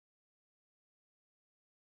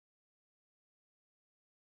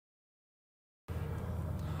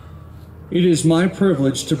It is my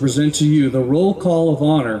privilege to present to you the roll call of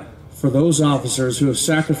honor for those officers who have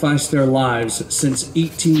sacrificed their lives since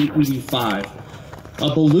 1885.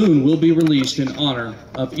 A balloon will be released in honor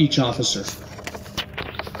of each officer.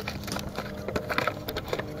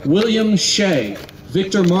 William Shea,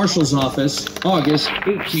 Victor Marshal's Office, August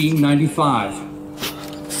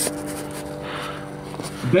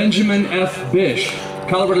 1895. Benjamin F. Bish,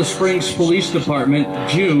 Colorado Springs Police Department,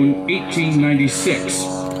 June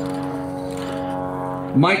 1896.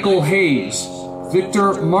 Michael Hayes,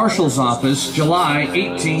 Victor Marshal's Office, July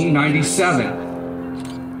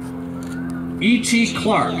 1897. E.T.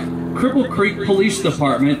 Clark, Cripple Creek Police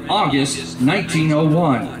Department, August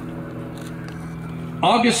 1901.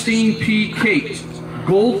 Augustine P. Cate,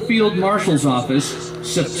 Goldfield Marshal's Office,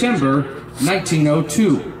 September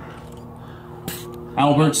 1902.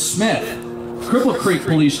 Albert Smith, Cripple Creek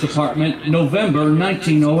Police Department, November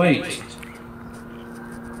 1908.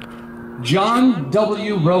 John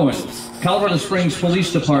W. Rowan, Colorado Springs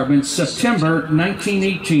Police Department, September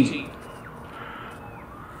 1918.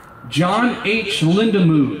 John H.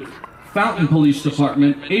 Lindemood, Fountain Police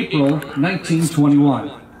Department, April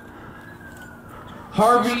 1921.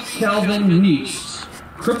 Harvey Calvin Neese,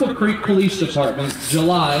 Cripple Creek Police Department,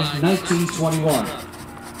 July 1921.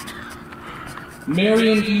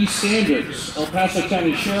 Marion E. Sanders, El Paso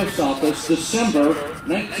County Sheriff's Office, December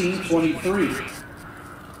 1923.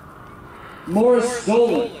 Morris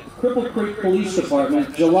Dolan, Cripple Creek Police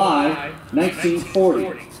Department, July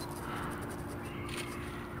 1940.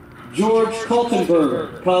 George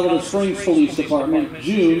Kaltenberger, Colorado Springs Police Department,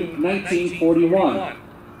 June 1941.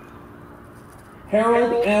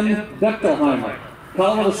 Harold M. Bechtelheimer,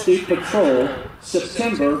 Colorado State Patrol,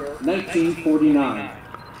 September 1949.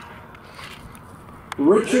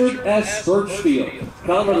 Richard S. Birchfield,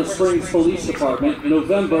 Colorado Springs Police Department,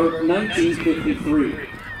 November 1953.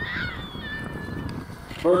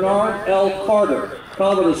 Bernard L. Carter,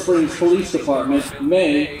 Colorado Springs Police Department,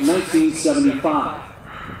 May 1975.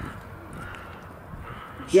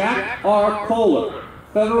 Jack R. Kohler,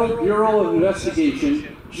 Federal Bureau of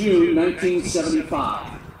Investigation, June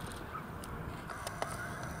 1975.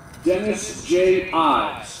 Dennis J.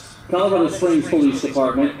 Ives, Colorado Springs Police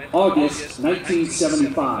Department, August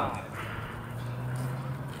 1975.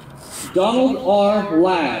 Donald R.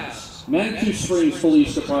 Lads, Manitou Springs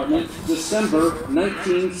Police Department, December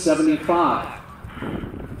 1975.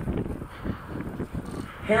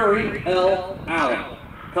 Harry L. Allen,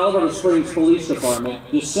 Colorado Springs Police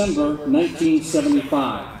Department, December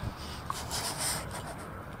 1975.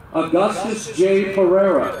 Augustus J.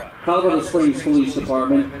 Pereira, Colorado Springs Police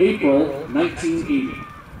Department, April 1980.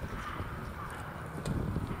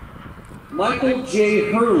 Michael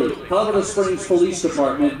J. Hurley, Colorado Springs Police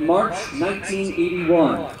Department, March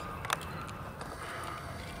 1981.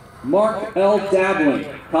 Mark L.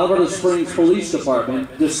 Dabling, Colorado Springs Police Department,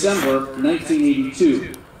 December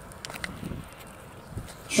 1982.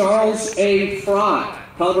 Charles A. Fry,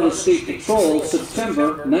 Colorado State Patrol,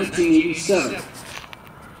 September 1987.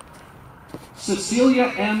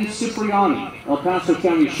 Cecilia M. Cipriani, El Paso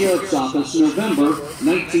County Sheriff's Office, November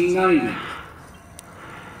 1990.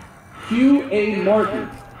 Hugh A. Martin,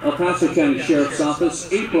 El Paso County Sheriff's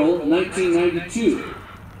Office, April 1992.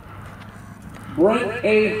 Brent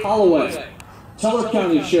A. Holloway, Teller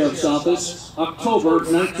County Sheriff's Office, October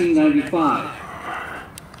 1995.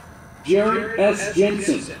 Jared S.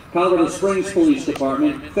 Jensen, Colorado Springs Police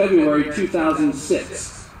Department, February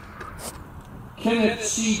 2006. Kenneth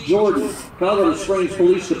C. Jordan, Colorado Springs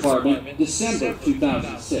Police Department, December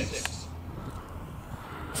 2006.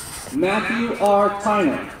 Matthew R.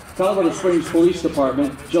 Tyner, Colorado Springs Police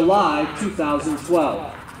Department, July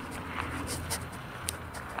 2012.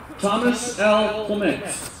 Thomas L. Clement,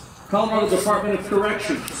 Colorado Department of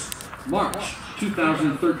Corrections, March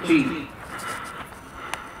 2013.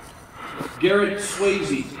 Garrett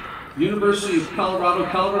Swasey, University of Colorado,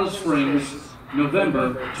 Colorado Springs,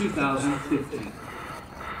 November 2015.